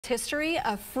history,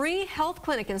 a free health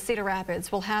clinic in Cedar Rapids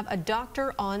will have a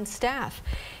doctor on staff.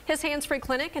 His Hands-Free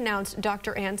Clinic announced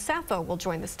Dr. Ann Sappho will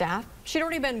join the staff. She'd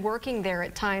already been working there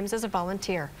at times as a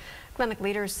volunteer. Clinic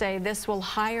leaders say this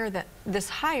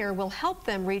hire will help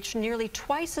them reach nearly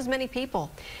twice as many people.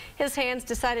 His Hands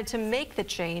decided to make the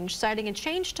change, citing a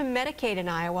change to Medicaid in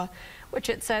Iowa, which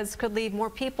it says could leave more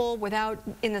people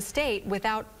in the state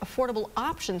without affordable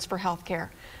options for health care.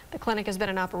 The clinic has been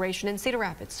in operation in Cedar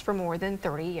Rapids for more than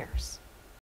 30 years.